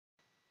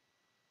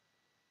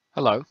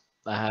Hello.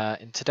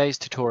 In today's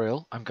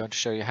tutorial, I'm going to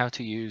show you how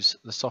to use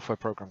the software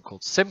program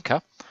called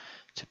SIMCA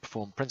to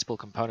perform principal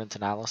component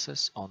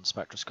analysis on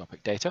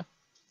spectroscopic data.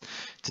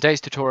 Today's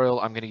tutorial,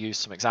 I'm going to use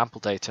some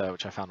example data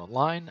which I found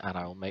online, and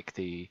I will make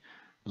the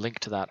link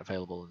to that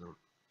available in the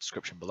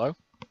description below.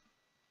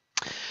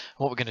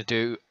 What we're going to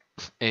do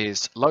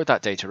is load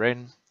that data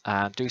in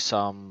and do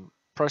some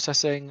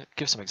processing,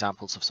 give some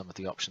examples of some of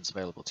the options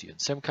available to you in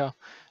SIMCA,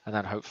 and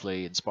then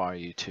hopefully inspire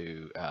you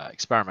to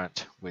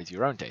experiment with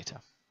your own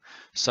data.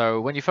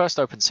 So when you first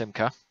open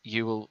SIMCA,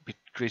 you will be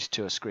greeted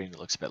to a screen that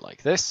looks a bit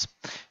like this.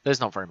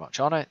 There's not very much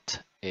on it.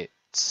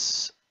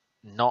 It's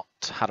not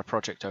had a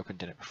project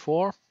opened in it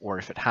before, or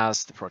if it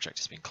has, the project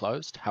has been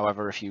closed.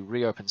 However, if you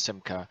reopen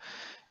SIMCA,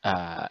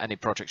 any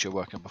project you're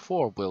working on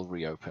before will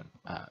reopen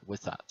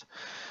with that.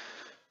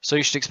 So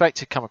you should expect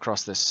to come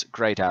across this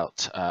grayed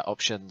out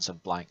options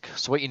and blank.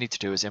 So what you need to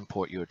do is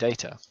import your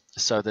data.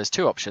 So there's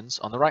two options.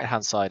 On the right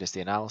hand side is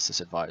the analysis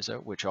advisor,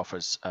 which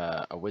offers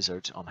a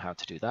wizard on how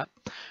to do that,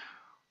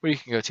 where you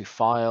can go to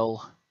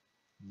File,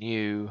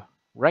 New,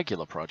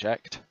 Regular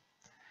Project,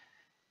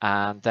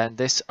 and then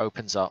this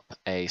opens up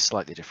a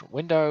slightly different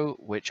window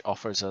which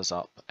offers us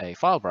up a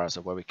file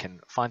browser where we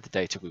can find the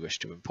data we wish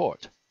to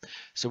import.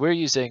 So we're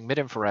using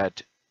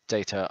mid-infrared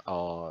data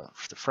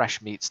for the fresh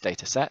meats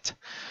dataset.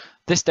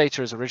 This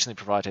data is originally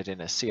provided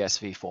in a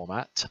CSV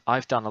format.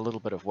 I've done a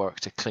little bit of work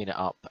to clean it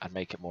up and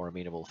make it more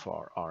amenable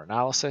for our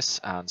analysis,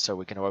 and so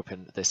we're going to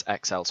open this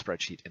Excel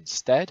spreadsheet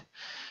instead.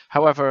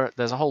 However,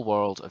 there's a whole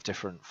world of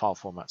different file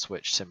formats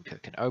which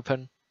SIMCA can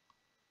open.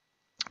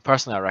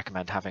 Personally, I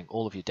recommend having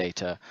all of your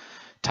data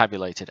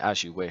tabulated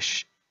as you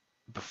wish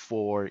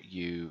before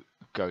you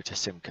go to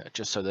SIMCA,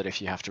 just so that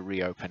if you have to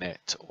reopen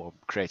it or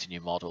create a new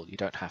model, you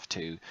don't have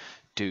to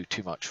do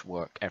too much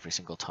work every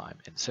single time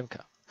in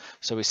SIMCA.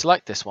 So we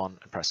select this one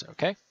and press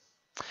OK.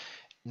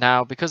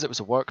 Now, because it was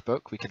a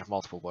workbook, we can have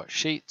multiple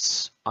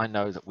worksheets. I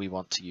know that we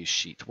want to use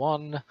sheet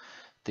 1.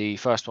 The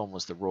first one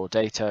was the raw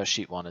data.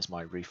 Sheet 1 is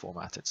my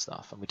reformatted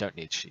stuff, and we don't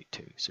need sheet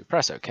 2. So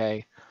press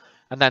OK,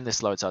 and then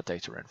this loads our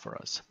data in for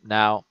us.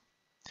 Now,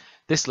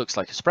 this looks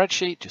like a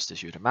spreadsheet, just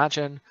as you'd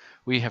imagine.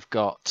 We have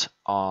got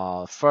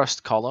our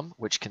first column,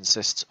 which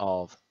consists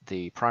of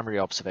the primary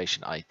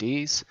observation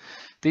IDs.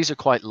 These are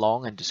quite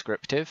long and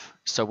descriptive.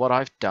 So what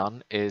I've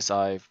done is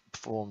I've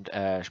performed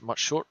a much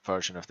short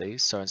version of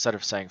these. So instead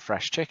of saying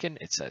fresh chicken,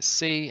 it says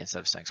C. Instead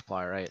of saying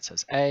supplier A, it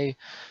says A.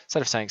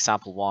 Instead of saying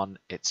sample 1,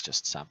 it's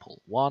just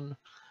sample 1.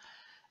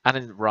 And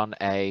in run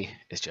A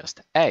is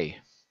just A.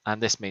 And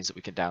this means that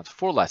we can down to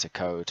 4-letter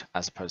code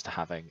as opposed to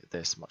having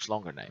this much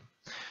longer name.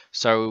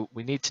 So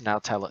we need to now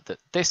tell it that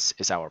this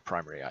is our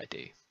primary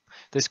ID.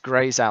 This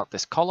grays out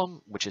this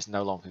column, which is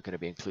no longer going to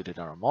be included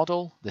in our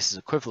model. This is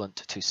equivalent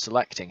to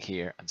selecting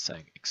here and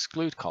saying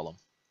exclude column.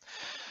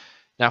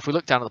 Now, if we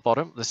look down at the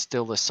bottom,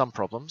 there's some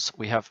problems.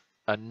 We have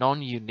a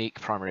non-unique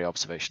primary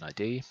observation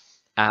ID,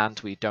 and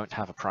we don't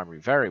have a primary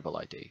variable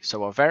ID.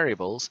 So our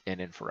variables in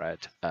infrared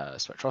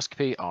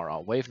spectroscopy are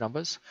our wave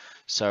numbers.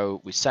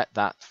 So we set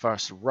that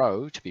first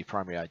row to be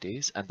primary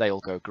IDs, and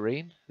they'll go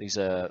green. These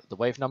are the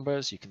wave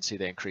numbers. You can see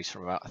they increase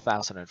from about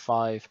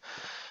 1005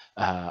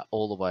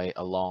 all the way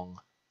along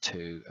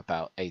to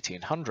about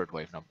 1800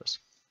 wave numbers.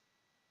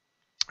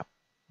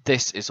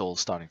 This is all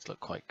starting to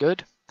look quite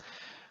good.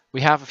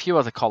 We have a few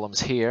other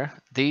columns here.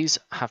 These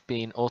have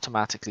been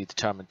automatically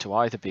determined to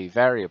either be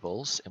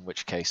variables, in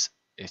which case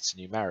it's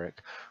numeric,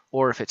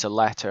 or if it's a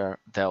letter,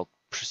 they'll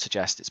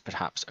suggest it's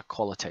perhaps a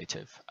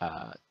qualitative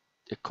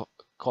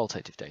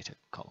data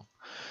column.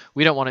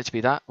 We don't want it to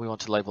be that. We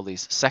want to label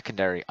these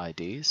secondary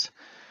IDs.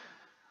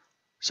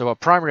 So our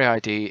primary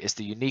ID is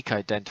the unique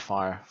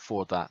identifier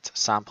for that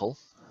sample,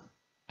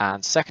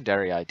 and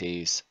secondary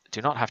IDs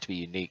do not have to be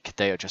unique.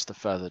 They are just a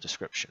further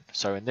description.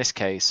 So in this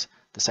case,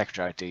 the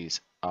secondary IDs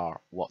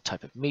are what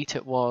type of meat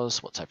it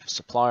was, what type of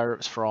supplier it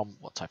was from,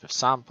 what type of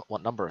sample,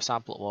 what number of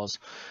sample it was,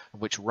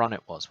 and which run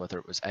it was, whether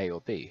it was A or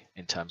B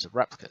in terms of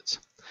replicates.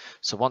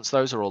 So once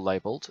those are all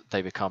labeled,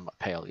 they become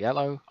pale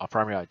yellow. Our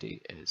primary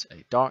ID is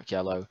a dark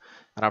yellow,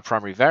 and our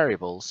primary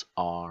variables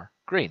are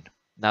green.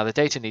 Now the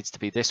data needs to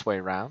be this way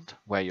around,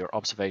 where your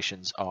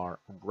observations are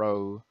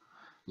row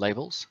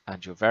labels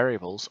and your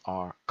variables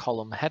are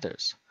column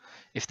headers.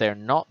 If they're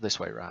not this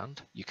way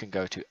around, you can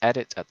go to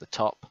Edit at the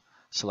top,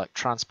 select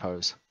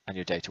Transpose, and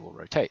your data will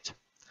rotate.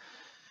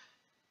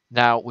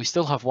 Now we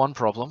still have one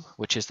problem,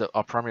 which is that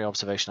our primary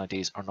observation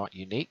IDs are not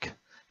unique.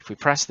 If we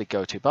press the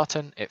Go To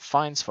button, it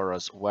finds for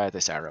us where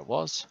this error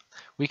was.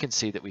 We can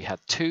see that we had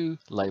two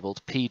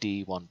labeled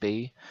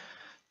PD1B.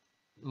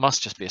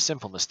 Must just be a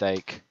simple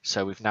mistake,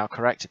 so we've now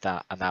corrected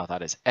that, and now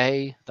that is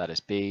A, that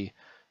is B,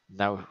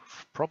 no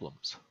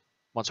problems.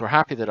 Once we're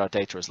happy that our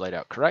data is laid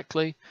out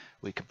correctly,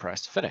 we can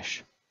press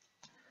Finish.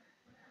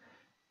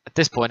 At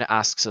this point, it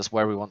asks us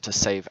where we want to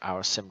save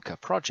our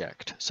SIMCA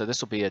project. So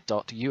this will be a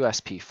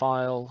 .usp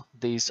file.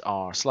 These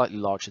are slightly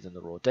larger than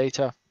the raw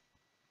data.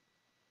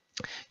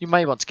 You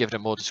may want to give it a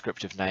more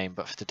descriptive name,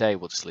 but for today,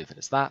 we'll just leave it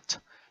as that.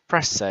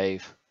 Press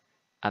Save,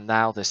 and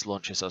now this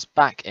launches us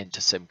back into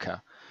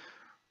SIMCA,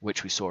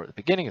 which we saw at the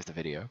beginning of the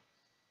video.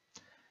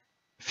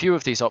 Few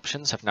of these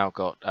options have now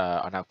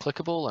are now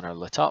clickable and are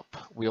lit up.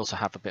 We also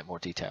have a bit more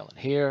detail in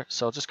here,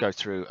 so I'll just go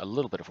through a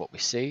little bit of what we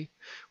see.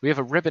 We have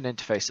a ribbon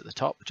interface at the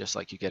top, just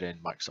like you get in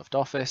Microsoft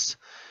Office.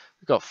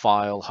 We've got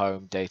File,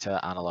 Home,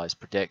 Data, Analyze,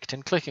 Predict,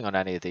 and clicking on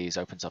any of these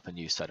opens up a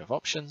new set of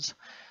options.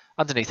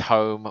 Underneath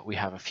Home, we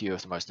have a few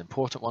of the most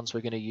important ones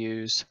we're going to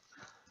use.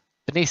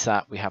 Beneath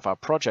that, we have our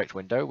project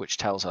window, which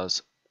tells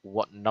us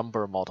what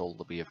number model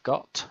that we have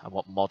got and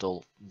what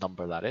model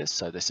number that is.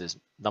 So this is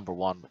number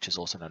 1, which is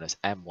also known as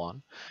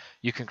M1.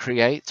 You can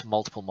create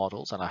multiple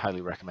models, and I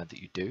highly recommend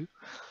that you do.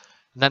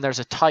 And then there's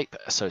a type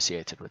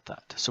associated with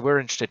that. So we're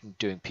interested in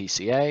doing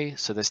PCA,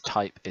 so this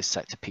type is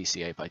set to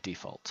PCA by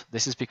default.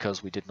 This is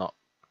because we did not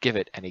give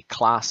it any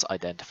class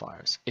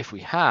identifiers. If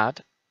we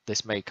had,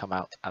 this may come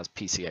out as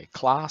PCA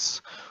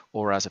class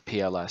or as a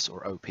PLS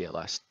or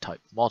OPLS type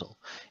model.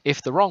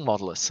 If the wrong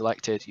model is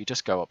selected, you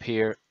just go up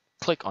here,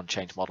 click on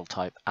Change Model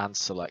Type and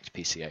select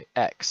PCA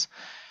X.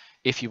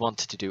 If you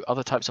wanted to do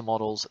other types of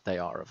models, they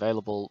are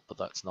available, but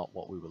that's not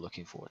what we were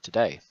looking for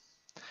today.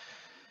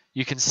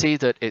 You can see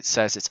that it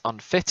says it's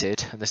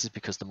unfitted, and this is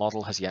because the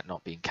model has yet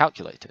not been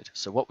calculated.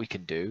 So what we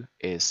can do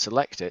is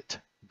select it,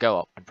 go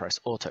up and press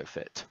Auto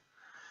Fit.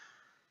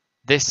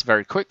 This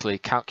very quickly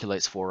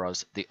calculates for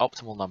us the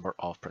optimal number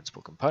of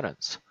principal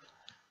components.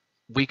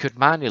 We could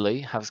manually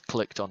have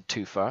clicked on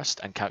 2 first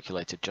and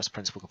calculated just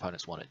principal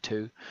components 1 and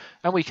 2,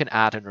 and we can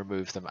add and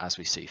remove them as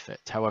we see fit.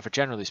 However,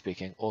 generally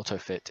speaking,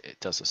 auto-fit, it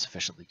does a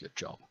sufficiently good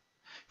job.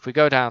 If we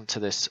go down to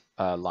this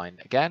line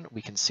again,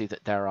 we can see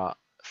that there are,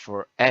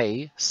 for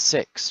A,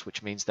 6,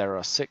 which means there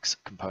are 6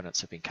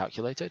 components have been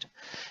calculated.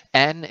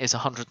 N is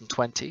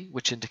 120,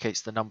 which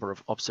indicates the number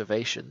of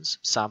observations,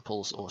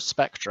 samples, or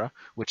spectra,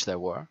 which there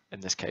were in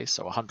this case,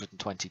 so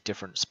 120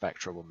 different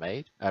spectra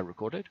were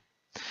recorded.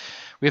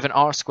 We have an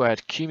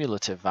R-squared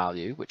cumulative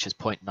value, which is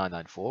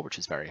 0.994, which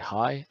is very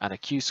high, and a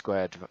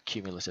Q-squared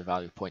cumulative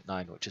value of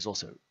 0.9, which is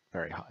also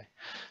very high.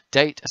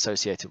 Date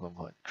associated when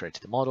we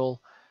created the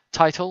model.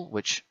 Title,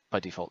 which by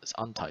default is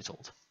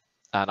untitled.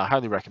 And I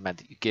highly recommend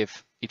that you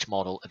give each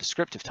model a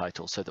descriptive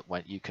title so that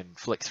when you can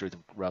flick through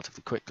them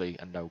relatively quickly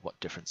and know what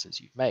differences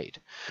you've made,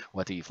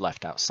 whether you've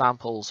left out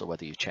samples or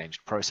whether you've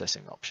changed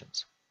processing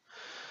options.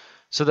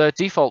 So the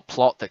default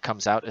plot that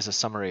comes out is a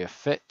summary of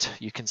fit.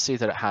 You can see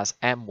that it has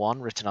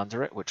M1 written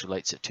under it, which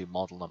relates it to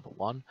model number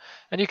 1.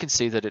 And you can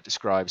see that it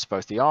describes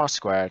both the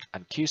R-squared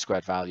and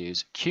Q-squared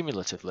values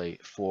cumulatively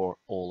for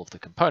all of the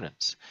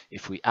components.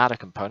 If we add a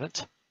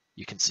component,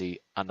 you can see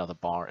another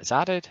bar is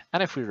added,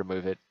 and if we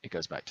remove it, it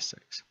goes back to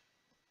 6.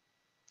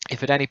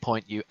 If at any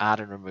point you add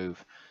and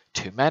remove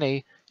too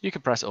many, you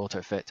can press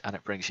auto fit and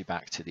it brings you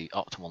back to the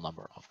optimal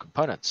number of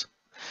components.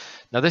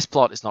 Now this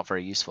plot is not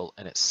very useful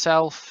in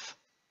itself,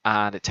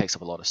 and it takes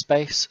up a lot of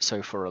space.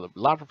 So for a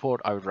lab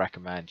report, I would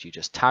recommend you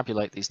just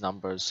tabulate these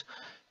numbers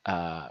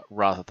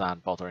rather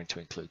than bothering to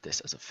include this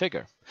as a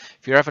figure.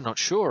 If you're ever not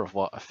sure of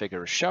what a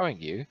figure is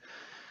showing you,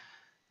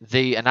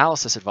 the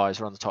analysis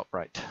advisor on the top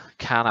right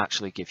can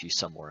actually give you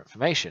some more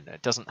information.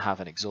 It doesn't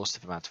have an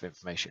exhaustive amount of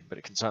information, but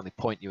it can certainly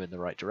point you in the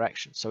right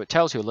direction. So it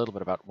tells you a little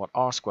bit about what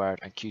R-squared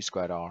and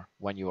Q-squared are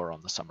when you are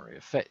on the summary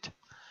of fit.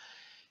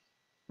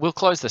 We'll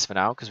close this for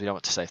now because we don't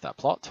want to save that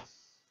plot.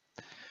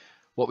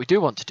 What we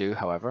do want to do,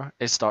 however,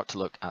 is start to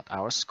look at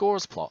our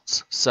scores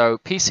plots. So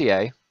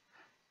PCA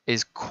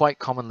is quite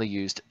commonly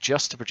used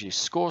just to produce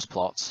scores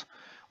plots,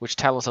 which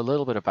tell us a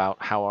little bit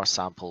about how our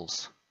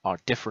samples are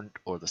different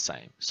or the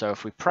same. So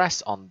if we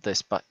press on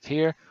this button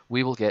here,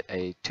 we will get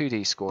a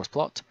 2D scores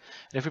plot.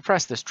 And if we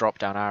press this drop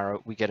down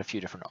arrow, we get a few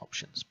different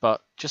options.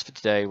 But just for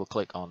today, we'll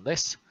click on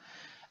this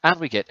and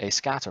we get a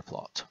scatter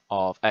plot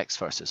of X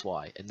versus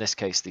Y. In this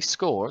case, the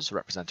scores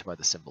represented by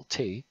the symbol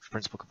T for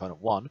principal component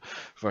 1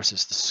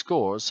 versus the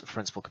scores for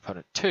principal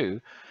component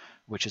 2,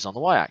 which is on the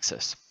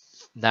Y-axis.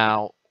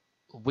 Now,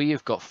 we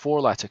have got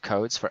 4-letter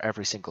codes for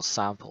every single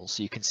sample.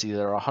 So you can see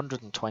there are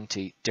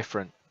 120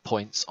 different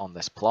points on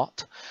this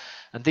plot,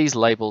 and these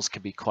labels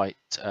can be quite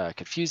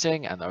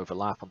confusing and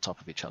overlap on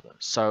top of each other.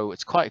 So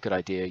it's quite a good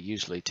idea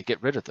usually to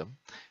get rid of them,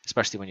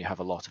 especially when you have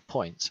a lot of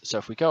points. So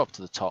if we go up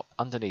to the top,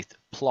 underneath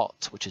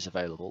plot, which is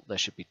available, there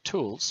should be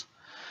tools,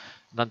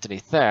 and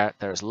underneath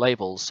there's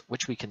labels,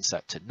 which we can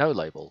set to no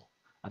label,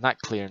 and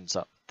that clears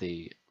up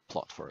the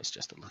plot for us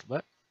just a little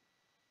bit.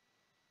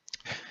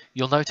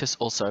 You'll notice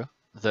also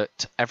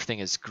that everything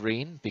is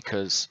green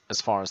because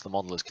as far as the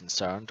model is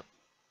concerned,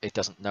 it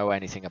doesn't know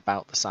anything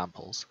about the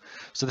samples.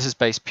 So this is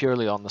based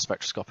purely on the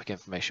spectroscopic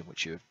information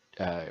which you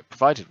have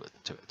provided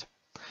to it.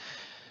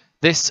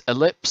 This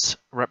ellipse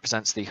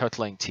represents the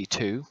Hotelling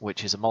T2,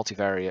 which is a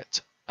multivariate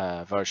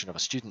version of a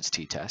student's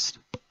t-test.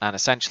 And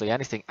essentially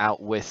anything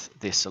out with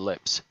this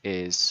ellipse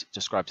is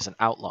described as an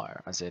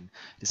outlier, as in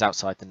it is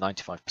outside the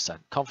 95%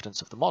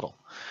 confidence of the model.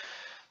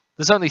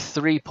 There's only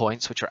 3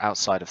 points which are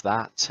outside of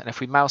that. And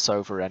if we mouse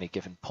over any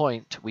given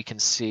point, we can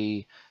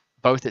see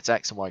both its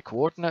X and Y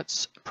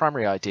coordinates,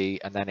 primary ID,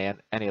 and then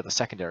any other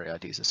secondary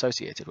IDs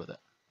associated with it.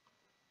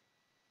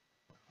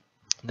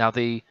 Now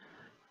the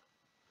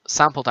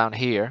sample down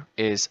here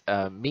is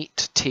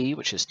meat T,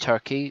 which is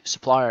turkey,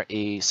 supplier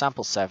E,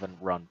 sample 7,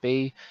 run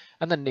B,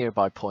 and the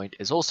nearby point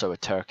is also a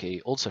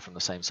turkey, also from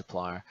the same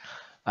supplier.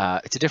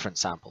 It's a different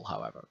sample,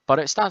 however, but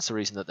it stands to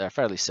reason that they're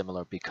fairly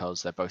similar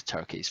because they're both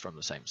turkeys from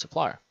the same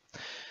supplier.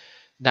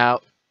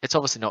 Now, it's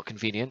obviously not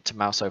convenient to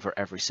mouse over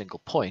every single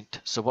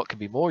point, so what can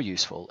be more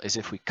useful is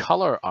if we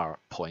color our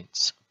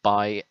points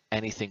by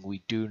anything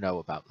we do know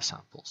about the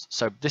samples.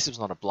 So this is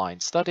not a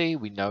blind study.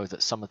 We know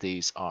that some of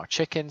these are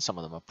chicken, some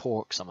of them are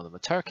pork, some of them are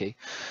turkey.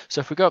 So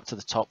if we go up to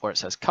the top where it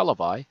says color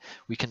by,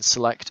 we can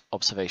select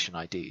observation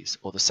IDs,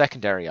 or the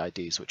secondary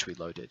IDs which we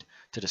loaded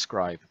to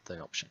describe the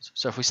options.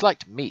 So if we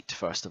select meat,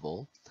 first of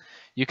all,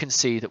 you can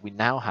see that we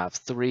now have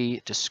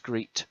 3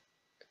 discrete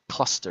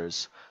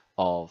clusters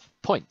of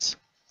points.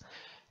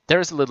 There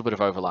is a little bit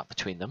of overlap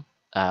between them,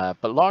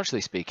 but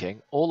largely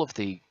speaking, all of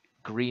the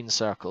green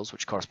circles,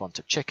 which correspond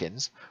to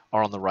chickens,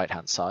 are on the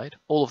right-hand side.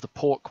 All of the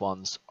pork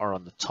ones are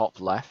on the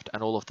top left,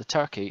 and all of the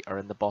turkey are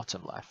in the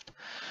bottom left.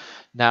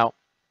 Now,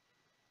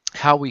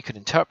 how we could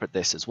interpret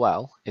this as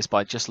well is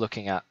by just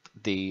looking at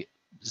the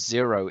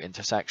 0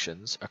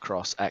 intersections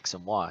across X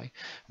and Y.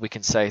 We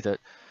can say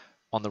that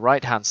on the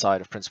right-hand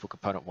side of principal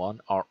component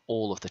 1 are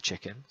all of the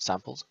chicken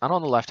samples, and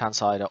on the left-hand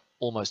side are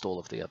almost all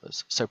of the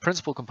others. So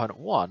principal component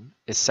 1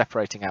 is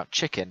separating out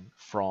chicken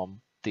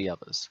from the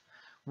others,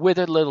 with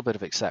a little bit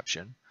of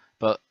exception,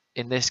 but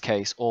in this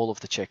case, all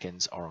of the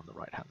chickens are on the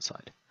right-hand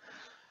side.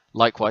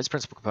 Likewise,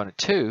 principal component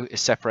 2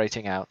 is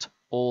separating out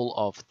all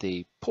of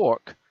the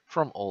pork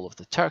from all of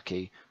the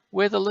turkey,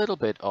 with a little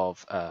bit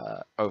of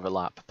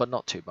overlap, but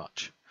not too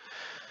much.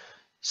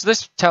 So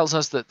this tells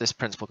us that this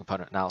principal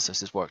component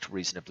analysis has worked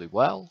reasonably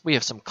well. We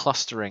have some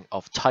clustering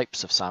of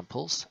types of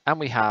samples, and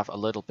we have a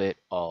little bit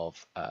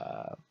of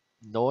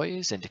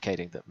noise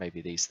indicating that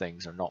maybe these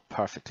things are not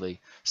perfectly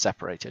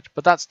separated,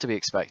 but that's to be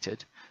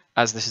expected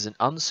as this is an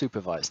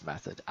unsupervised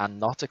method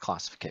and not a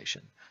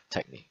classification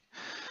technique.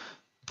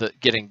 That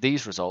getting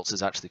these results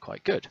is actually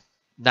quite good.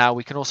 Now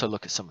we can also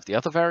look at some of the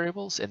other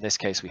variables. In this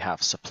case, we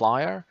have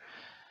supplier.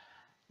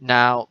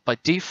 Now, by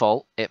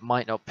default, it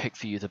might not pick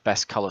for you the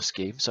best color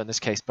scheme. So in this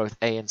case, both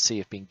A and C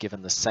have been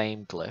given the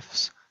same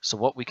glyphs. So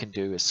what we can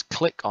do is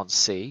click on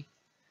C,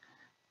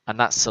 and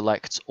that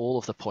selects all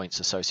of the points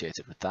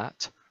associated with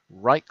that.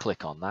 Right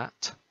click on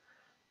that,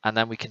 and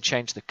then we can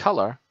change the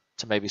color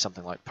to maybe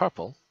something like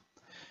purple,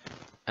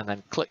 and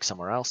then click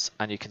somewhere else,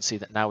 and you can see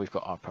that now we've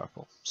got our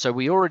purple. So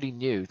we already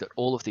knew that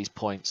all of these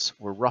points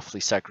were roughly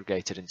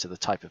segregated into the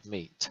type of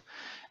meat.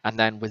 And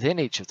then within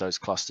each of those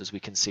clusters, we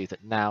can see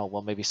that now,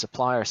 well, maybe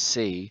supplier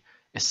C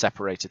is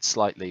separated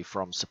slightly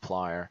from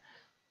supplier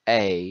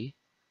A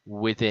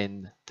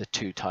within the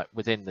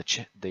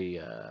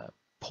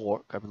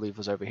pork, I believe,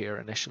 was over here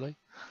initially.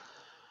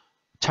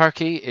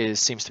 Turkey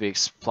seems to be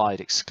supplied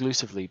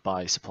exclusively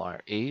by supplier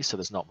E, so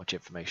there's not much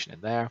information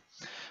in there.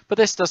 But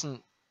this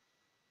doesn't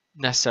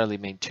necessarily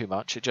mean too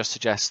much. It just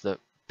suggests that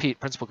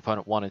principal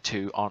component 1 and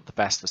 2 aren't the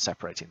best for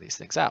separating these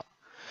things out.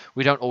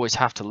 We don't always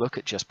have to look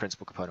at just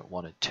principal component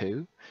 1 and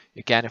 2.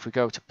 Again, if we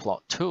go to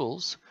plot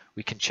tools,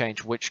 we can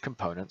change which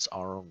components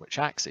are on which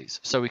axes.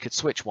 So we could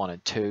switch 1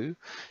 and 2.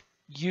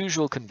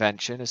 Usual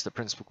convention is that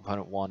principal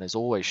component 1 is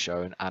always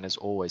shown and is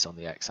always on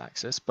the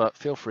x-axis, but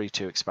feel free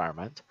to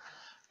experiment.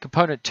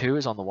 Component 2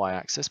 is on the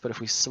y-axis, but if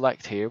we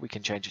select here, we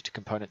can change it to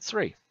component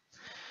 3.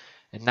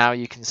 And now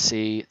you can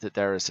see that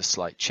there is a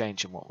slight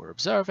change in what we're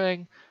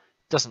observing.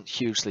 Doesn't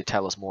hugely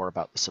tell us more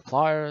about the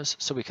suppliers,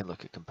 so we can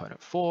look at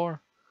component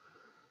 4.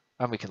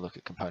 And we can look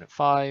at component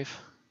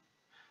 5,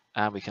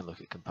 and we can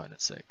look at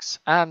component 6.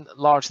 And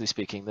largely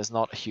speaking, there's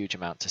not a huge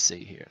amount to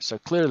see here. So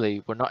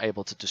clearly, we're not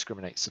able to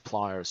discriminate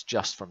suppliers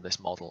just from this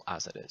model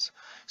as it is.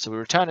 So we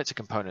return it to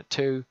component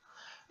 2,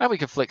 and we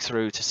can flick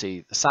through to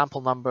see the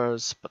sample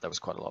numbers, but there was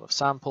quite a lot of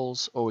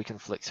samples, or we can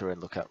flick through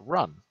and look at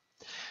run.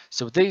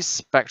 So these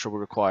spectra were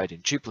required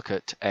in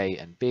duplicate A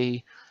and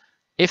B.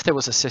 If there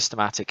was a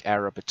systematic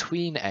error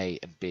between A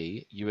and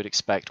B, you would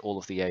expect all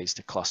of the A's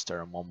to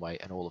cluster in one way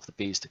and all of the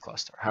B's to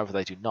cluster. However,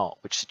 they do not,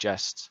 which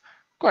suggests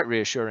quite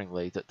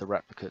reassuringly that the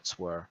replicates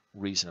were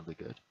reasonably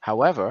good.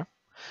 However,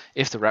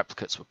 if the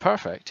replicates were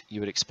perfect, you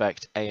would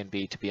expect A and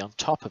B to be on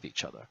top of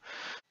each other.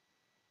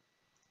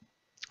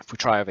 If we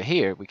try over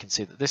here, we can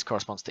see that this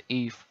corresponds to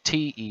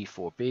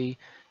TE4B,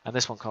 and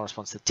this one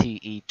corresponds to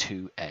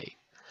TE2A.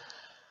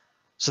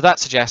 So that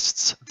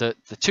suggests that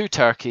the two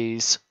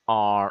turkeys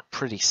are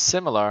pretty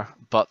similar,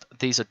 but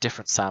these are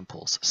different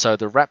samples. So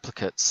the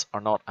replicates are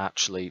not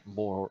actually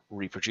more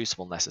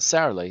reproducible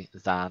necessarily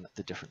than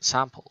the different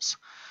samples.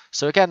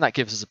 So again, that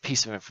gives us a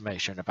piece of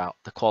information about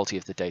the quality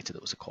of the data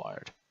that was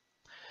acquired.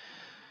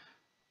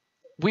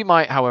 We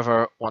might,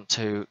 however, want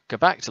to go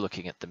back to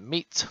looking at the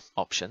meat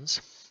options,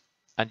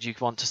 and you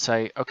want to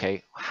say,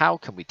 okay, how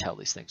can we tell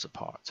these things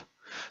apart?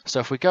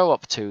 So if we go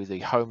up to the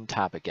Home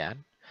tab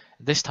again,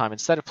 this time,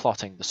 instead of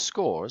plotting the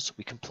scores,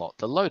 we can plot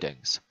the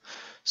loadings.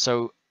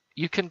 So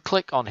you can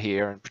click on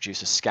here and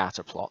produce a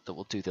scatter plot that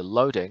will do the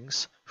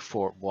loadings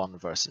for 1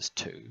 versus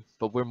 2,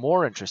 but we're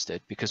more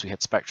interested, because we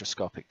had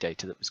spectroscopic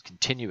data that was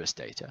continuous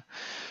data,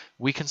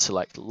 we can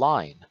select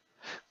line.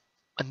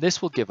 And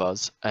this will give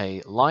us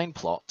a line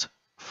plot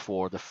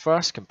for the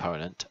first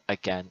component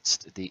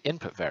against the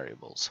input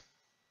variables,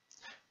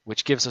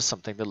 which gives us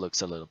something that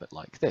looks a little bit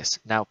like this.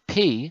 Now,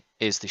 P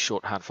is the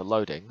shorthand for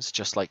loadings,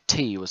 just like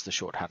T was the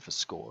shorthand for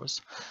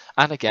scores,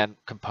 and again,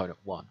 component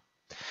 1.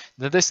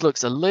 Now, this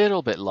looks a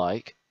little bit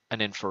like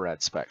an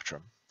infrared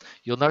spectrum.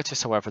 You'll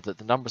notice, however, that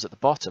the numbers at the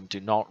bottom do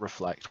not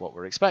reflect what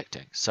we're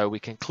expecting. So we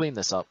can clean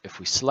this up if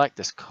we select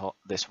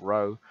this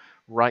row,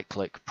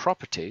 right-click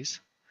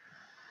Properties,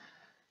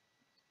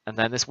 and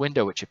then this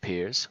window which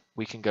appears,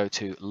 we can go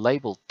to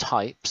Label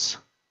Types,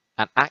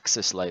 and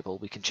Axis Label,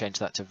 we can change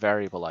that to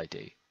Variable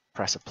ID.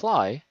 Press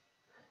Apply,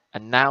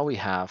 and now we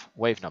have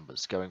wave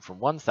numbers going from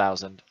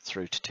 1000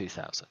 through to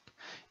 2000.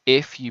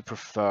 If you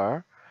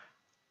prefer,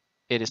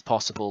 it is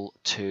possible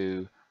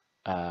to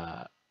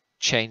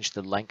change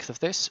the length of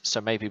this,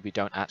 so maybe we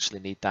don't actually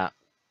need that.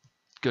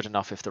 Good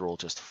enough if they're all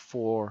just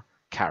 4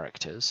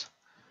 characters.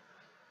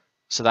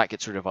 So that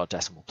gets rid of our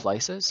decimal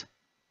places.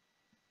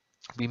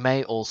 We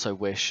may also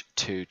wish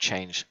to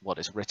change what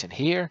is written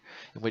here,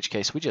 in which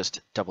case we just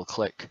double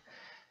click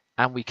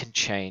and we can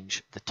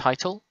change the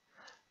title.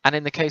 And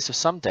in the case of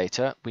some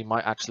data, we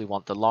might actually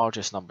want the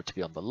largest number to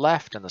be on the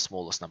left and the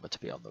smallest number to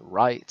be on the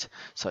right,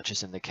 such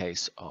as in the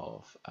case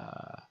of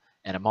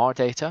NMR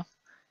data,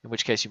 in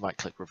which case you might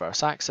click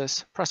reverse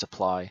axis, press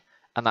apply,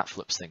 and that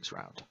flips things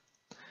around.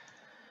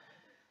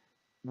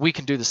 We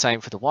can do the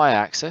same for the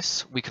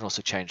y-axis. We can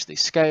also change the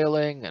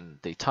scaling and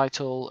the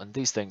title, and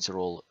these things are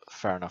all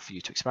fair enough for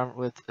you to experiment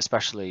with,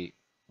 especially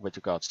with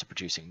regards to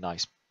producing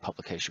nice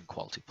publication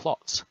quality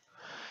plots.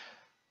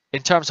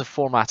 In terms of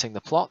formatting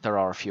the plot, there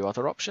are a few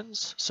other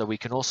options. So we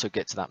can also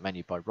get to that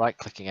menu by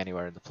right-clicking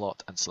anywhere in the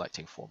plot and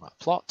selecting Format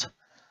Plot.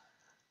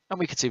 And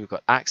we can see we've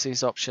got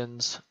axes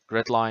options,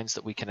 grid lines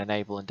that we can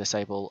enable and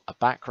disable, a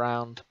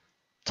background.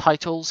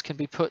 Titles can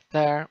be put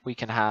there. We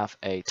can have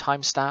a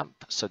timestamp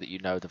so that you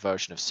know the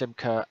version of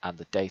SIMCA and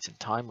the date and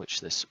time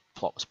which this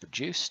plot was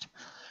produced.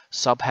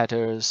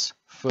 Subheaders,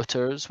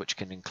 footers, which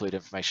can include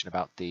information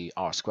about the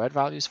R-squared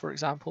values, for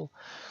example,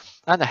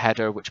 and the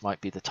header, which might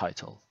be the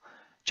title.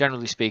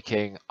 Generally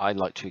speaking, I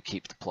like to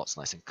keep the plots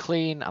nice and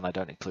clean, and I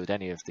don't include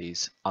any of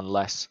these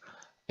unless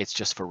it's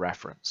just for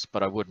reference,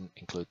 but I wouldn't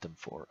include them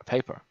for a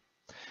paper.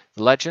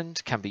 The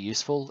legend can be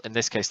useful. In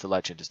this case, the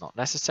legend is not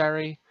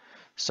necessary,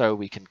 so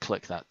we can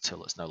click that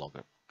till it's no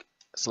longer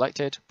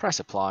selected,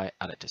 press apply,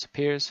 and it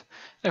disappears.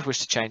 And if we wish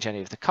to change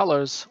any of the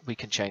colors, we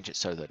can change it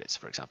so that it's,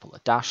 for example, a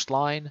dashed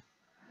line,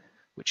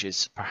 which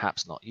is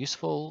perhaps not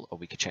useful, or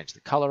we could change the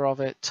color of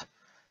it,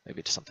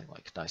 maybe to something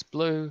like nice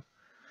blue.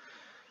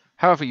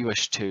 However you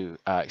wish to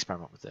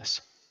experiment with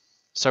this.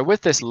 So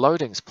with this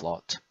loadings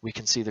plot, we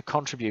can see the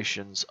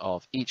contributions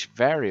of each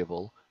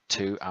variable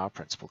to our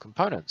principal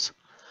components.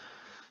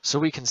 So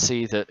we can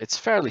see that it's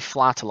fairly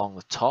flat along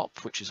the top,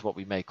 which is what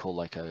we may call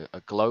like a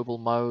global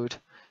mode.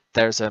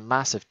 There's a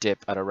massive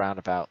dip at around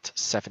about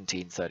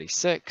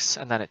 1736,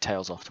 and then it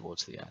tails off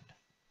towards the end.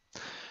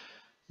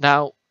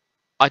 Now,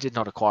 I did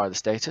not acquire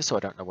this data, so I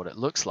don't know what it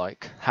looks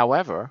like.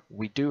 However,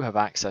 we do have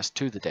access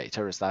to the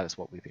data, as that is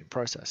what we've been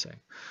processing.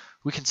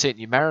 We can see it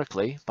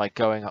numerically by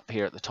going up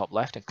here at the top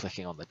left and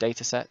clicking on the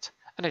dataset,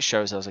 and it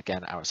shows us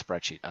again our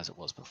spreadsheet as it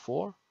was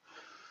before.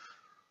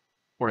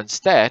 Or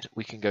instead,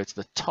 we can go to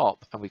the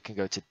top and we can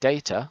go to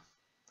data,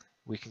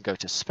 we can go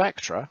to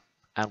spectra,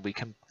 and we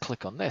can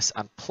click on this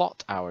and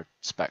plot our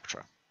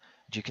spectra.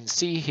 And you can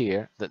see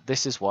here that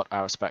this is what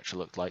our spectra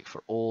looked like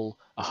for all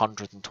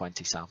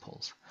 120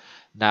 samples.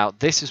 Now,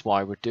 this is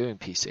why we're doing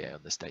PCA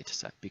on this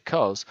dataset,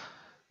 because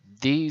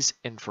these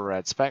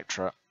infrared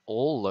spectra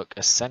all look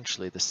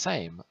essentially the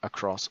same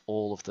across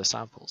all of the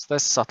samples.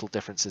 There's subtle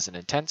differences in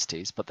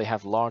intensities, but they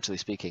have, largely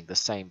speaking, the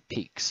same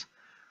peaks.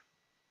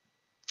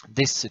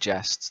 This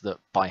suggests that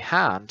by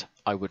hand,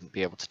 I wouldn't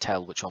be able to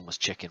tell which one was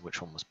chicken,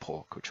 which one was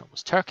pork, which one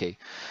was turkey.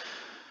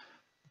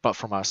 But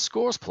from our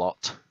scores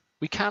plot,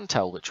 we can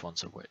tell which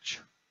ones are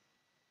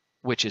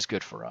which is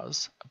good for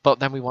us. But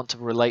then we want to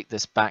relate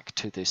this back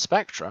to the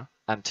spectra,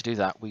 and to do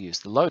that, we use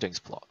the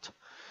loadings plot.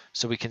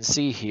 So we can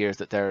see here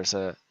that there's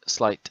a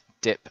slight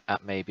dip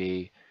at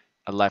maybe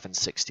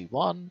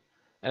 1161.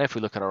 And if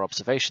we look at our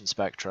observation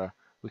spectra,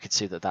 we can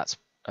see that that's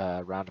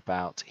round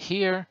about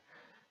here.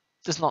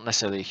 There's not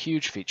necessarily a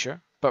huge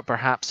feature, but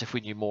perhaps if we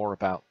knew more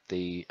about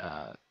the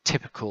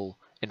typical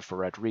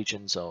infrared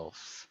regions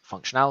of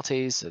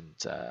functionalities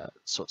and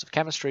sorts of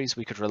chemistries,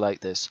 we could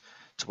relate this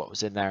to what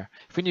was in there.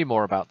 If we knew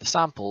more about the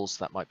samples,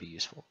 that might be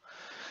useful.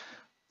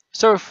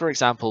 So if, for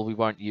example, we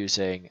weren't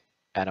using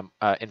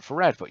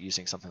infrared, but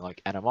using something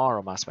like NMR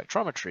or mass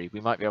spectrometry, we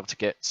might be able to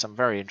get some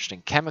very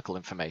interesting chemical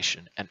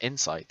information and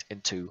insight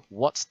into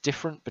what's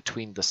different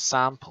between the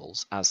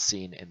samples as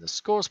seen in the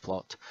scores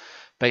plot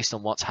based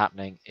on what's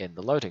happening in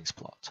the loadings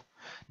plot.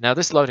 Now,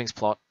 this loadings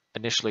plot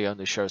initially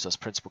only shows us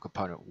principal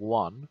component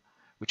 1,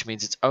 which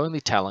means it's only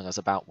telling us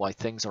about why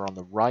things are on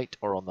the right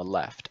or on the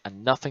left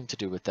and nothing to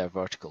do with their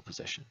vertical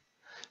position.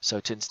 So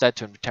to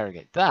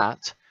interrogate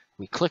that,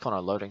 we click on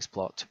our loadings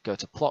plot, go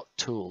to plot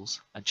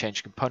tools and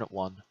change component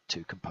 1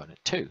 to component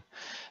 2.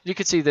 You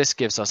can see this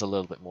gives us a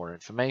little bit more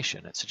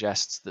information. It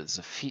suggests that there's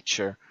a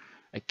feature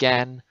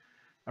again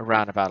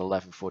around about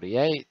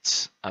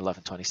 1148,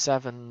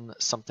 1127,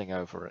 something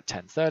over at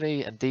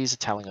 1030, and these are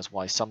telling us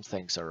why some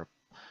things are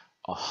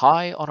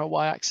high on our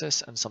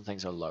y-axis and some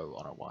things are low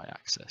on our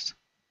y-axis.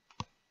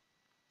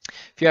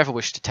 If you ever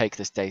wish to take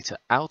this data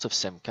out of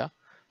SIMCA,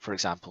 for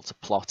example, to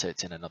plot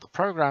it in another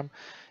program,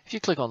 if you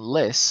click on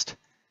list,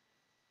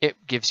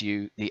 it gives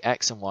you the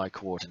x and y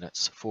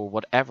coordinates for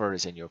whatever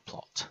is in your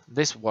plot.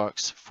 This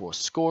works for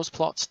scores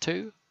plots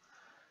too,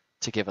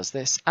 to give us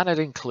this, and it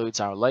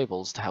includes our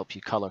labels to help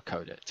you color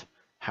code it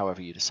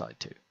however you decide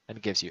to, and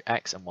it gives you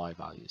x and y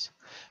values.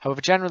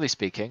 However, generally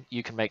speaking,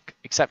 you can make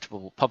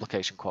acceptable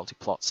publication quality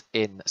plots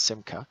in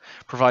SIMCA,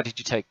 provided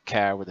you take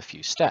care with a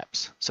few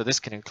steps. So this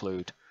can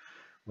include,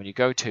 when you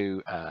go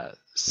to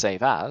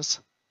Save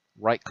As,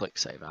 right-click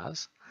Save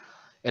As,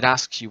 it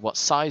asks you what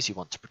size you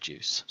want to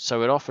produce.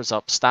 So it offers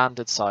up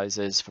standard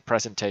sizes for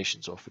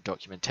presentations or for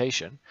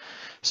documentation.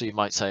 So you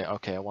might say,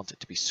 okay, I want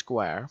it to be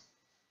square.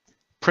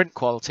 Print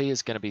quality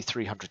is going to be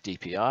 300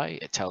 dpi.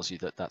 It tells you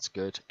that that's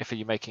good. If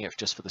you're making it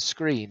just for the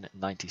screen,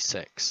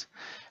 96.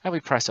 And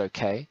we press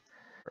OK.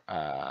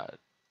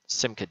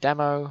 SIMCA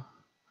demo.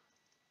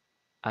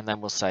 And then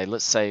we'll say,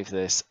 let's save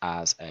this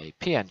as a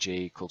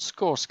PNG called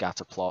score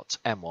scatter plot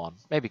M1.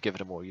 Maybe give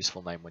it a more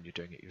useful name when you're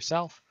doing it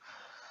yourself.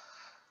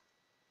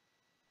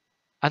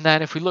 And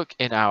then if we look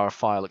in our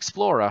file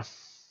explorer,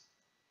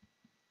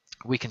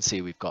 we can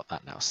see we've got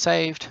that now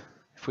saved.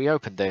 If we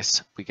open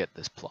this, we get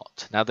this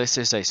plot. Now this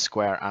is a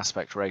square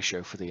aspect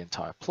ratio for the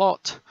entire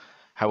plot.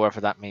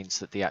 However, that means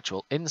that the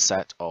actual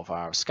inset of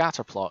our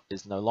scatter plot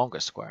is no longer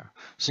square.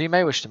 So you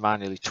may wish to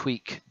manually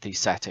tweak the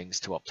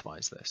settings to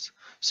optimize this.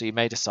 So you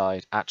may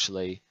decide,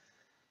 actually,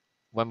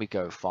 when we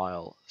go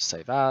File,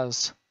 Save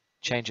As,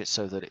 change it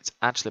so that it's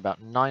actually about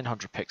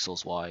 900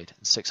 pixels wide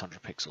and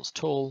 600 pixels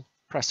tall.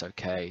 Press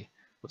OK.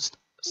 We'll just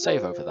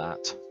save over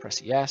that, press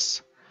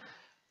yes.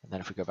 And then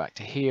if we go back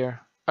to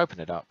here, open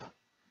it up,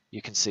 you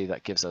can see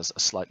that gives us a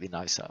slightly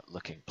nicer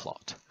looking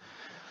plot.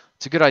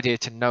 It's a good idea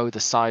to know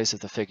the size of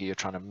the figure you're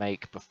trying to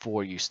make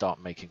before you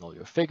start making all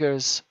your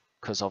figures,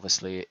 because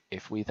obviously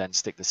if we then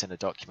stick this in a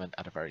document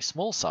at a very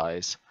small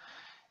size,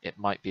 it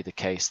might be the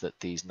case that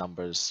these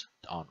numbers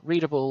aren't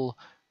readable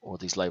or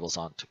these labels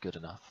aren't good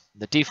enough.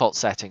 The default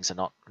settings are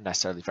not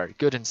necessarily very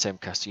good in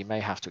SIMCA, so you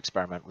may have to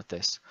experiment with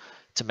this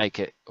to make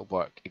it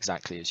work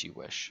exactly as you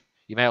wish.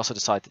 You may also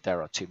decide that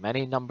there are too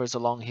many numbers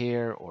along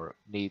here, or it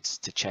needs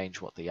to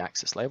change what the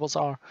axis labels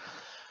are.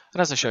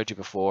 And as I showed you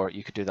before,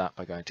 you could do that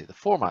by going to the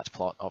Format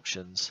Plot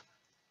options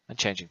and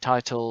changing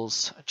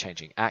titles,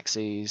 changing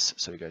axes.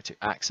 So we go to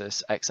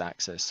Axis,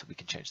 X-axis, we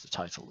can change the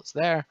title that's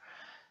there.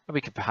 And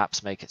we can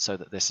perhaps make it so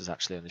that this is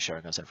actually only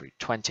showing us every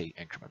 20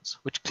 increments,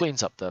 which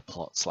cleans up the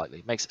plot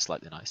slightly, makes it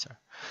slightly nicer.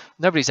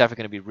 Nobody's ever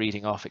going to be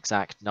reading off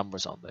exact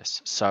numbers on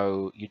this,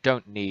 so you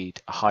don't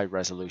need a high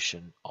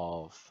resolution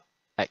of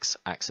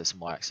X-axis and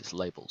Y-axis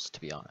labels,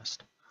 to be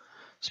honest.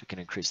 So we can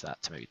increase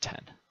that to maybe 10.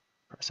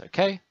 Press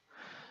OK.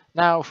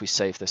 Now if we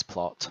save this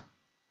plot,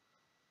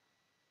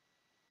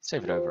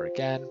 save it over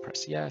again,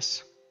 press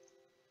yes.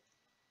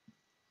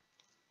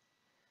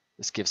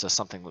 This gives us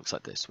something that looks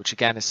like this, which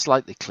again is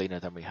slightly cleaner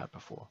than we had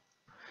before.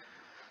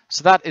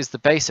 So that is the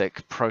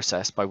basic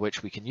process by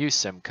which we can use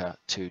SIMCA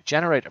to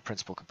generate a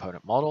principal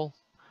component model,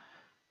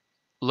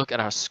 look at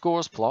our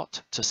scores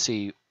plot to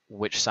see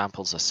which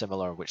samples are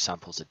similar, which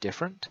samples are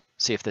different,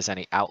 see if there's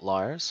any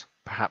outliers.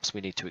 Perhaps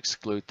we need to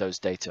exclude those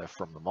data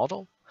from the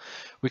model.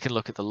 We can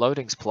look at the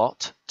loadings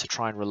plot to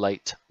try and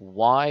relate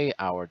why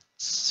our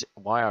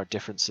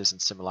differences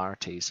and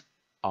similarities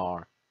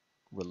are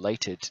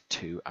related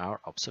to our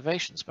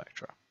observation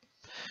spectra.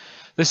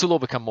 This will all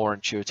become more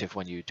intuitive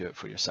when you do it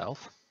for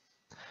yourself.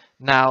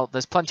 Now,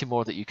 there's plenty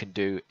more that you can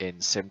do in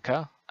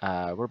SIMCA.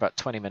 We're about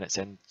 20 minutes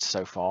in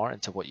so far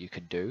into what you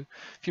can do.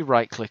 If you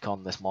right-click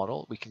on this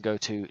model, we can go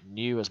to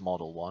New as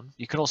Model 1.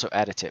 You can also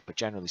edit it, but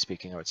generally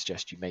speaking, I would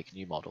suggest you make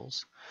new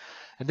models.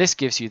 And this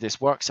gives you this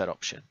workset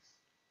option.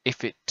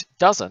 If it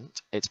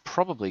doesn't, it's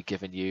probably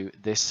given you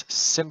this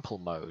simple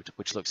mode,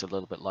 which looks a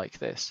little bit like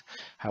this.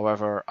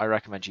 However, I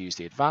recommend you use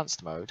the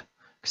advanced mode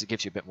because it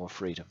gives you a bit more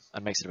freedom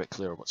and makes it a bit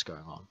clearer what's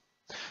going on.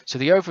 So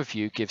the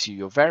overview gives you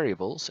your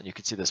variables, and you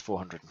can see there's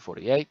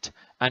 448,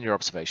 and your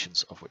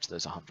observations, of which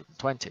there's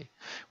 120.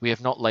 We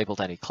have not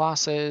labeled any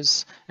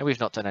classes, and we've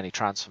not done any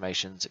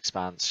transformations,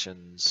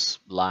 expansions,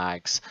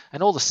 lags,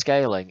 and all the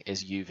scaling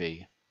is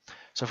UV.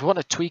 So if we want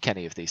to tweak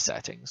any of these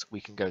settings,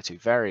 we can go to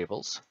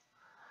Variables,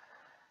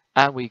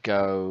 and we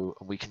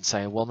can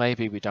say, well,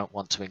 maybe we don't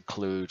want to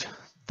include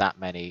that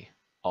many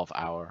of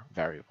our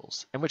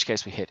variables, in which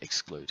case we hit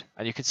exclude.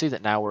 And you can see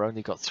that now we're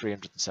only got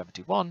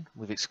 371,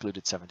 we've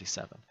excluded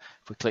 77.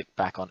 If we click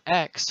back on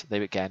X,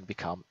 they again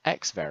become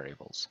X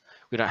variables.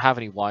 We don't have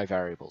any Y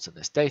variables in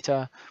this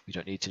data. We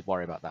don't need to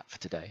worry about that for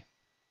today.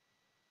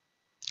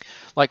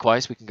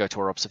 Likewise, we can go to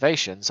our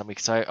observations and we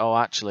can say, oh,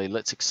 actually,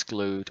 let's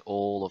exclude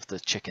all of the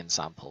chicken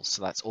samples.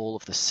 So that's all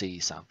of the C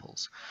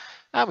samples.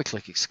 And we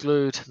click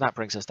exclude, and that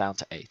brings us down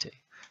to 80.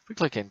 If we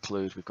click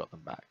include, we've got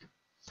them back.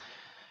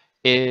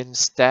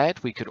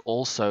 Instead, we could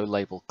also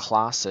label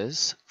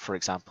classes. For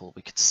example,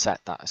 we could set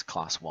that as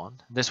class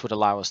 1. This would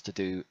allow us to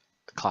do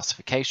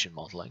classification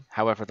modeling.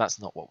 However, that's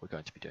not what we're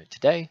going to be doing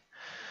today.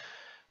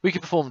 We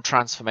can perform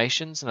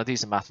transformations. Now,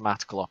 these are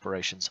mathematical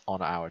operations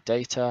on our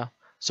data.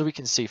 So we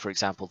can see, for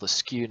example, the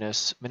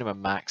skewness,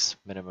 minimum, max,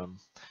 minimum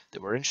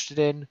that we're interested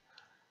in.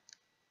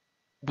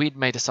 We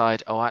may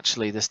decide, oh,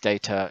 actually, this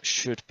data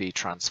should be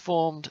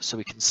transformed. So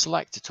we can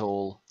select it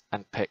all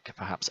and pick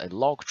perhaps a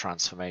log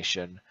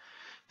transformation,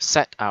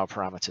 set our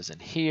parameters in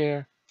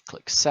here,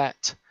 click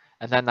set,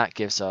 and then that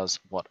gives us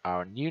what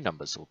our new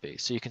numbers will be.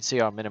 So you can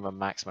see our minimum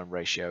maximum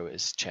ratio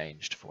is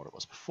changed for what it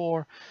was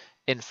before.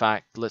 In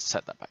fact, let's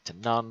set that back to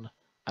none,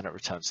 and it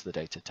returns the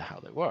data to how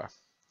they were.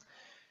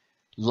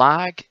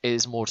 Lag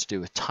is more to do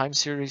with time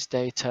series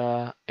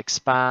data.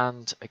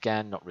 Expand,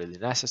 again, not really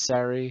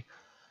necessary.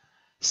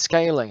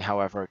 Scaling,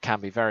 however,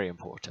 can be very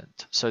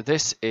important. So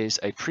this is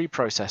a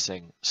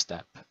pre-processing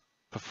step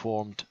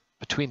performed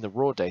between the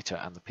raw data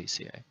and the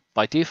PCA.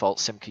 By default,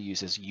 SIMCA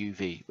uses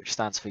UV, which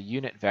stands for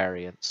unit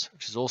variance,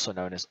 which is also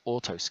known as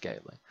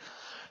auto-scaling.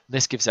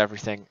 This gives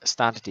everything a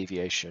standard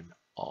deviation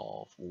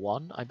of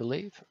 1, I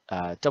believe.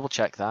 Double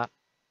check that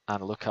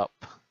and look up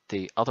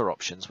the other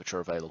options which are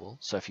available.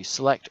 So if you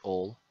select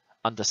all,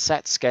 under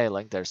set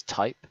scaling, there's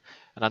type,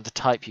 and under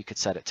type you could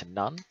set it to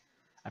none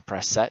and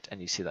press set, and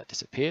you see that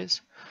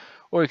disappears.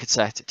 Or you could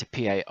set it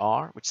to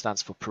PAR, which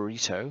stands for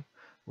Pareto,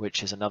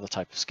 which is another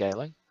type of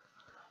scaling.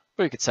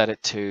 Or you could set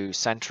it to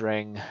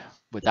centering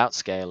without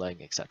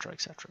scaling, etc.,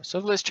 etc. So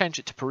let's change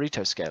it to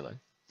Pareto scaling.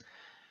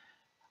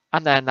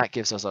 And then that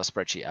gives us our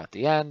spreadsheet at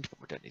the end, but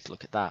we don't need to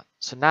look at that.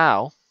 So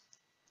now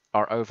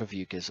our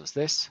overview gives us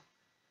this.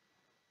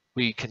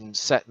 We can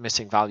set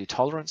missing value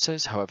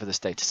tolerances. However, this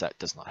data set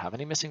does not have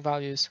any missing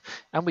values.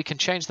 And we can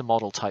change the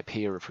model type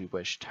here if we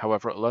wished.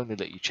 However, it will only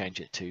let you change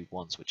it to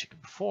ones which you can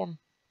perform.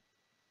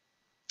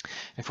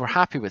 If we're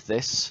happy with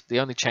this, the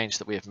only change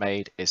that we have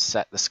made is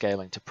set the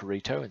scaling to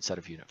Pareto instead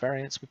of unit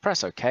variance. We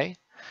press OK,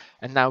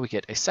 and now we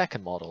get a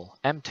second model,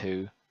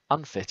 M2,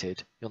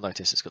 unfitted. You'll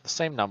notice it's got the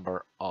same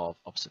number of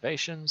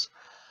observations,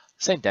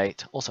 same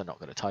date, also not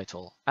got a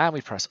title, and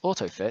we press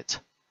auto fit,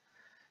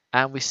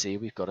 and we see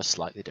we've got a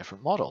slightly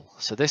different model.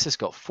 So this has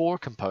got 4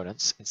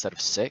 components instead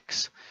of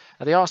 6,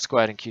 and the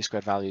R² and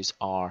Q² values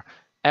are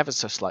ever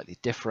so slightly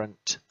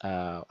different.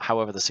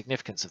 However, the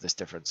significance of this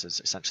difference is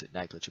essentially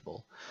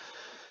negligible.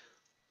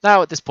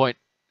 Now at this point,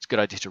 it's a good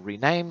idea to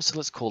rename. So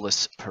let's call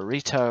this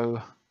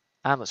Pareto,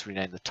 and let's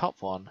rename the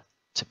top one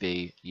to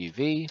be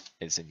UV.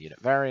 It's in unit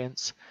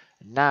variance.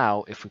 And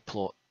now if we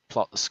plot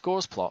the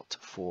scores plot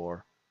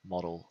for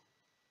model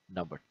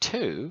number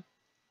 2,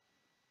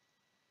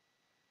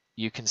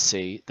 you can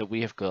see that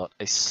we have got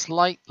a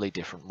slightly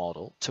different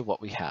model to what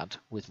we had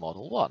with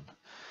model 1.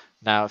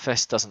 Now, if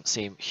this doesn't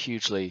seem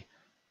hugely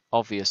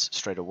obvious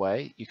straight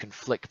away, you can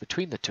flick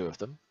between the two of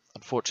them.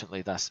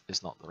 Unfortunately, that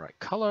is not the right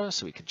color,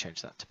 so we can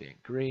change that to being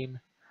green.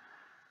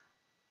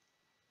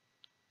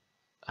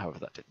 However,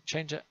 that didn't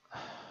change it.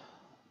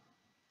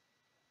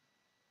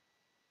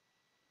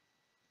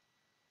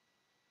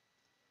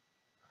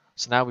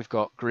 So now we've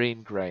got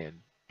green, gray, and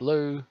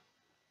blue.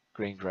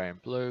 Green, grey, and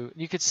blue.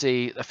 You could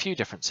see a few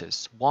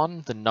differences.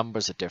 One, the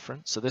numbers are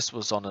different. So this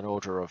was on an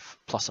order of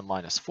plus or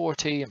minus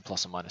 40 and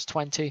plus or minus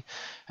 20.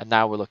 And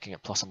now we're looking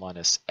at plus or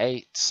minus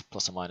 8,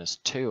 plus or minus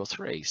 2 or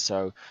 3.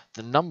 So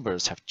the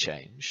numbers have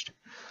changed.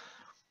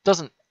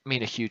 Doesn't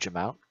mean a huge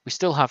amount. We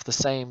still have the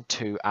same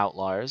 2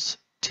 outliers,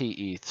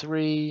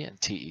 TE3 and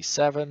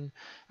TE7. And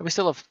we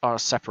still have our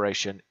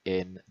separation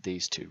in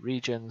these 2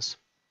 regions.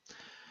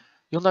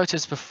 You'll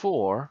notice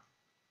before,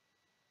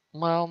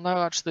 well, no,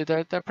 actually,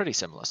 they're pretty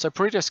similar. So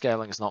Pareto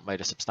scaling has not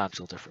made a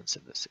substantial difference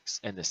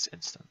in this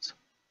instance.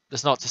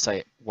 That's not to say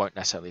it won't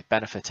necessarily have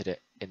benefited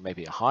it in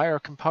maybe a higher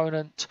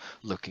component,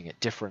 looking at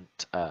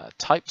different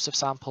types of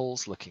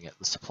samples, looking at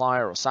the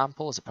supplier or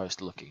sample as opposed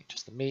to looking at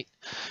just the meat.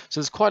 So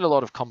there's quite a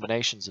lot of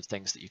combinations of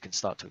things that you can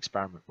start to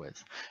experiment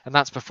with. And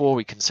that's before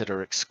we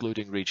consider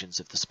excluding regions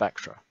of the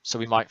spectra. So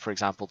we might, for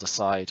example,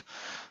 decide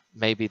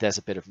maybe there's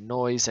a bit of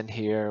noise in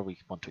here, we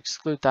want to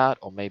exclude that,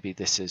 or maybe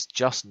this is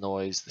just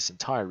noise, this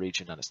entire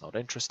region, and it's not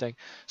interesting.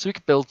 So we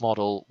could build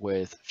model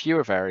with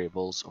fewer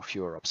variables or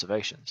fewer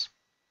observations.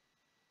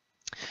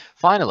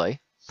 Finally,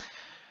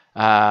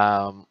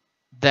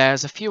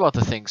 there's a few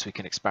other things we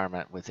can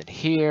experiment with in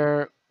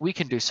here. We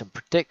can do some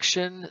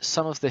prediction.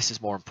 Some of this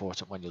is more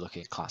important when you're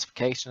looking at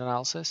classification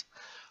analysis.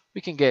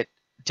 We can get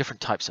different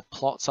types of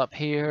plots up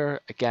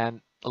here.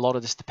 Again, a lot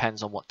of this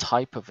depends on what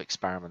type of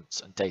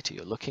experiments and data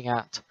you're looking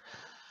at.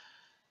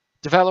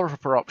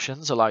 Developer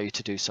options allow you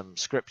to do some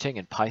scripting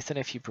in Python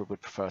if you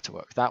would prefer to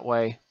work that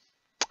way.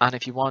 And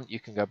if you want, you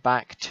can go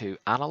back to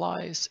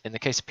Analyze. In the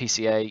case of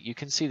PCA, you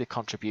can see the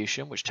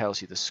contribution, which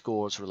tells you the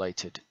scores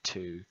related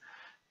to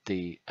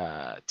the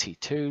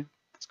T2.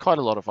 There's quite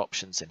a lot of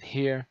options in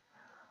here.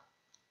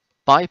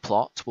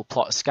 Biplot will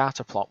plot a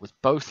scatter plot with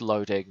both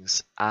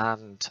loadings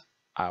and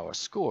our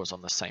scores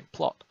on the same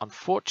plot.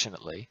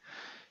 Unfortunately,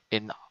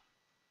 in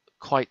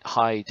quite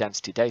high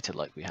density data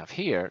like we have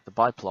here, the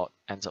biplot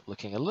ends up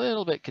looking a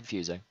little bit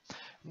confusing,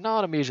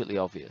 not immediately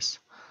obvious.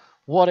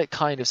 What it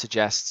kind of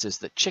suggests is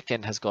that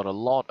chicken has got a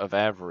lot of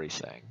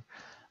everything,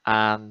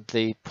 and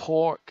the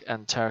pork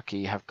and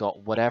turkey have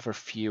got whatever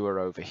fewer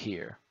over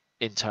here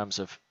in terms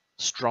of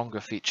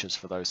stronger features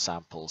for those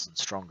samples and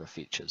stronger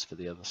features for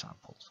the other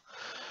samples.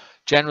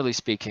 Generally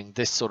speaking,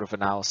 this sort of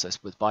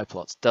analysis with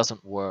biplots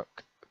doesn't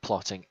work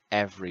plotting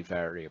every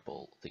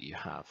variable that you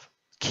have.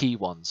 Key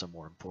ones are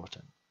more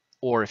important,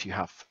 or if you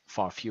have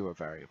far fewer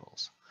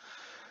variables.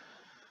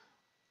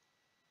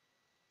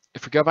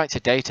 If we go back to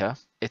data,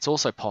 it's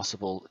also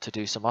possible to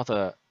do some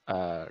other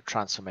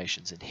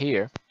transformations in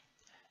here.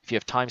 If you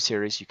have time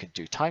series, you can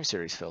do time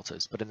series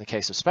filters, but in the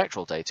case of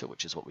spectral data,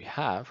 which is what we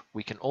have,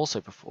 we can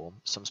also perform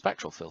some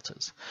spectral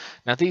filters.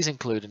 Now, these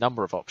include a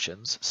number of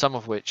options, some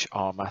of which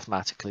are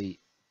mathematically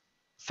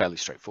fairly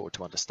straightforward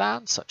to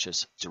understand, such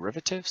as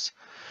derivatives,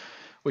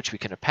 which we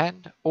can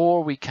append,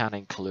 or we can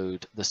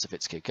include the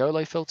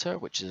Savitsky-Golay filter,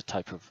 which is a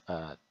type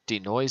of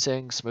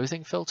denoising,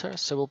 smoothing filter.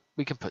 So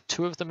we can put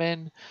two of them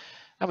in,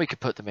 and we can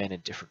put them in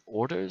different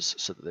orders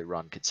so that they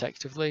run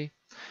consecutively.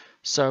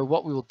 So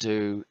what we will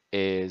do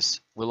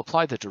is we'll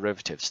apply the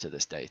derivatives to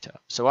this data.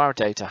 So our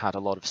data had a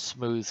lot of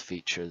smooth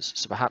features,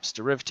 so perhaps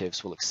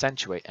derivatives will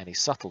accentuate any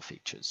subtle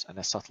features and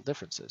their subtle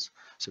differences.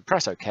 So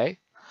press OK.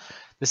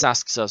 This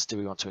asks us, do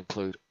we want to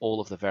include all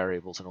of the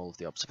variables and all of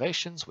the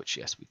observations, which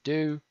yes, we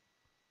do.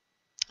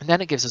 And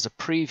then it gives us a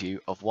preview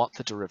of what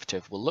the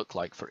derivative will look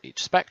like for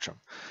each spectrum.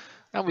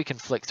 And we can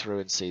flick through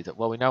and see that,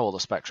 well, we know all the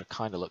spectra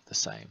kind of look the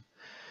same.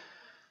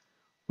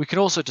 We can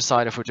also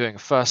decide if we're doing a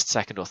first,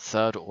 second, or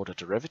third order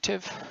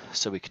derivative.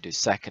 So we can do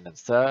second and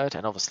third,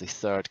 and obviously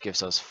third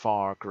gives us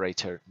far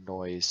greater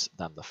noise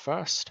than the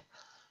first.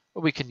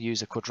 Or we can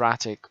use a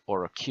quadratic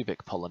or a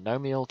cubic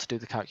polynomial to do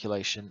the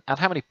calculation, and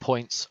how many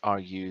points are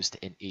used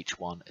in each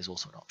one is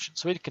also an option.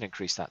 So we can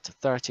increase that to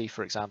 30,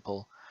 for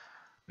example.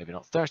 Maybe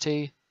not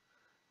 30,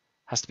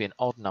 has to be an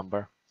odd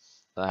number,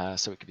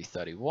 so it could be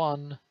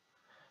 31,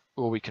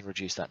 or we can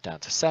reduce that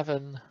down to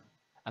 7.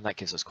 And that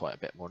gives us quite a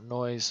bit more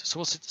noise. So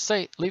we'll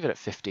say leave it at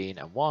 15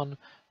 and 1,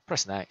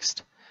 press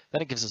next.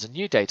 Then it gives us a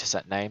new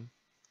dataset name,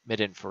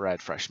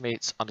 mid-infrared fresh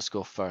meats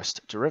underscore first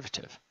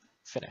derivative,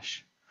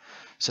 finish.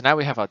 So now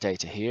we have our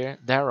data here.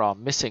 There are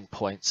missing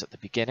points at the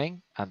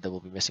beginning, and there will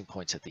be missing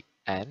points at the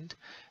end.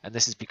 And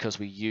this is because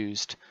we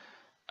used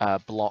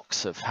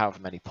blocks of however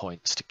many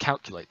points to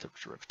calculate the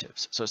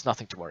derivatives. So it's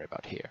nothing to worry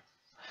about here.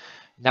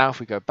 Now if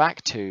we go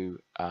back to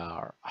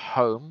our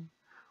home,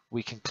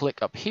 we can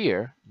click up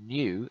here,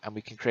 new, and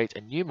we can create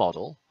a new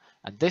model.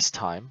 And this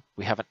time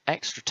we have an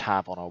extra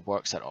tab on our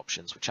workset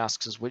options, which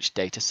asks us which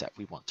data set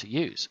we want to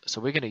use.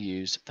 So we're going to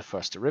use the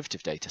first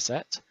derivative data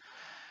set.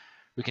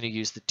 We're going to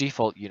use the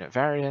default unit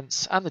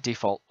variance and the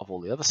default of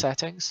all the other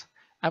settings.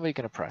 And we're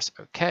going to press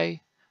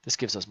OK. This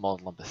gives us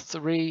model number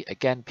 3,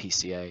 again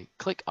PCA,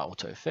 click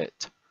auto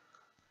fit.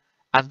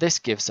 And this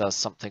gives us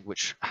something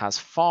which has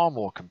far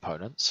more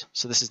components.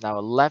 So this is now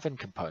 11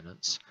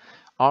 components.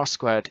 R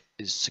squared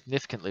is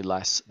significantly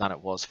less than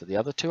it was for the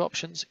other two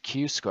options.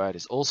 Q squared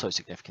is also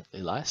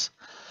significantly less.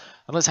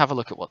 And let's have a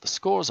look at what the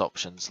scores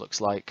options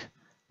looks like.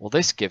 Well,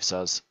 this gives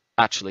us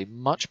actually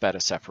much better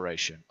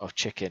separation of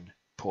chicken,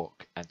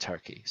 pork, and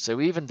turkey.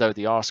 So even though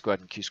the R squared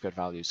and Q squared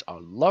values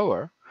are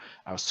lower,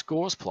 our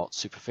scores plot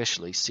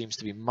superficially seems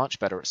to be much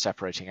better at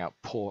separating out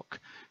pork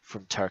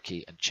from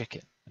turkey and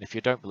chicken. And if you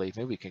don't believe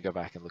me, we can go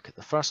back and look at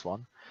the first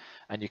one,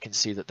 and you can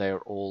see that they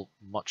are all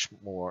much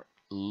more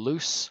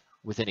loose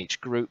within each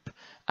group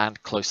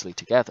and closely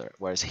together,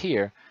 whereas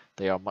here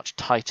they are much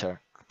tighter,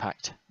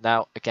 packed.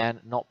 Now again,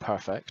 not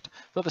perfect,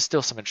 but there's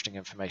still some interesting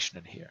information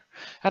in here.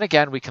 And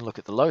again, we can look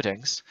at the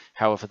loadings.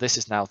 However, this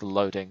is now the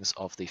loadings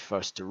of the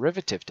first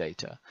derivative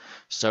data,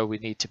 so we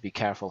need to be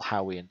careful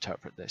how we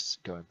interpret this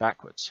going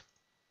backwards.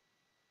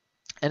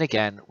 And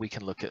again, we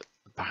can look at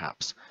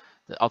perhaps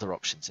the other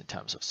options in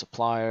terms of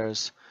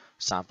suppliers,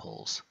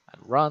 samples,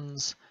 and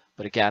runs,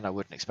 but again, I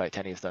wouldn't expect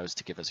any of those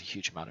to give us a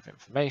huge amount of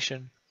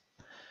information.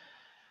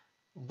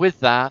 With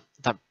that,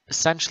 that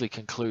essentially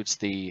concludes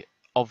the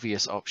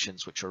obvious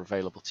options which are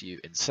available to you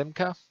in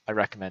SIMCA. I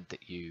recommend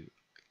that you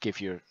give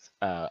your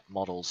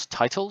models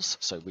titles,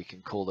 so we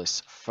can call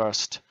this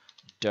first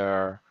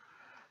dir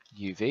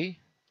UV.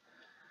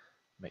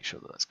 Make sure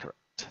that that's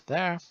correct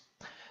there.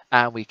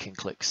 And we can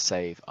click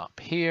save up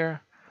here.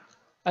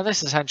 And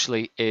this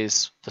essentially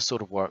is the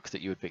sort of work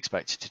that you would be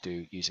expected to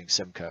do using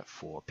SIMCA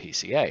for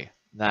PCA.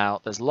 Now,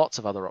 there's lots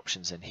of other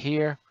options in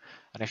here,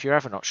 and if you're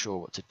ever not sure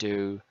what to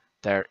do,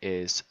 there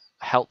is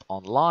help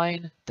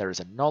online, there is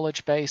a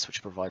knowledge base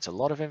which provides a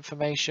lot of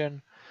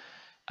information,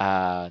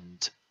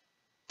 and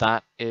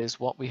that is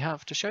what we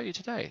have to show you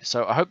today.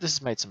 So I hope this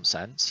has made some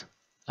sense.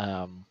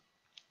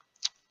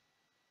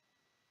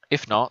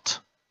 If not,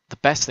 the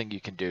best thing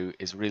you can do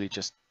is really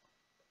just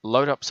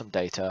load up some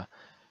data,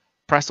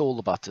 press all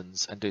the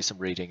buttons and do some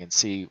reading and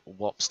see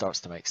what starts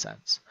to make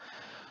sense.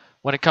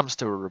 When it comes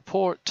to a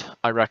report,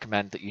 I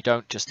recommend that you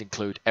don't just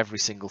include every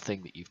single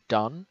thing that you've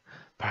done.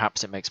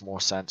 Perhaps it makes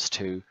more sense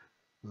to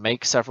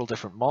make several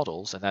different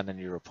models, and then in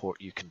your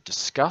report you can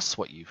discuss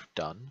what you've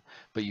done,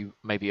 but you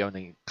maybe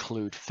only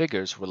include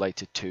figures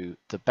related to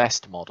the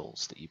best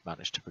models that you've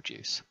managed to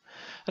produce.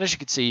 And as you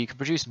can see, you can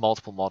produce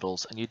multiple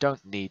models and you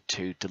don't need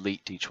to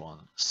delete each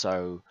one.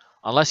 So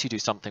unless you do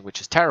something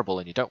which is terrible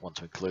and you don't want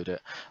to include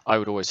it, I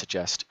would always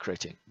suggest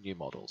creating new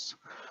models.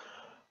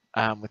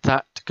 And with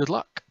that, good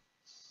luck.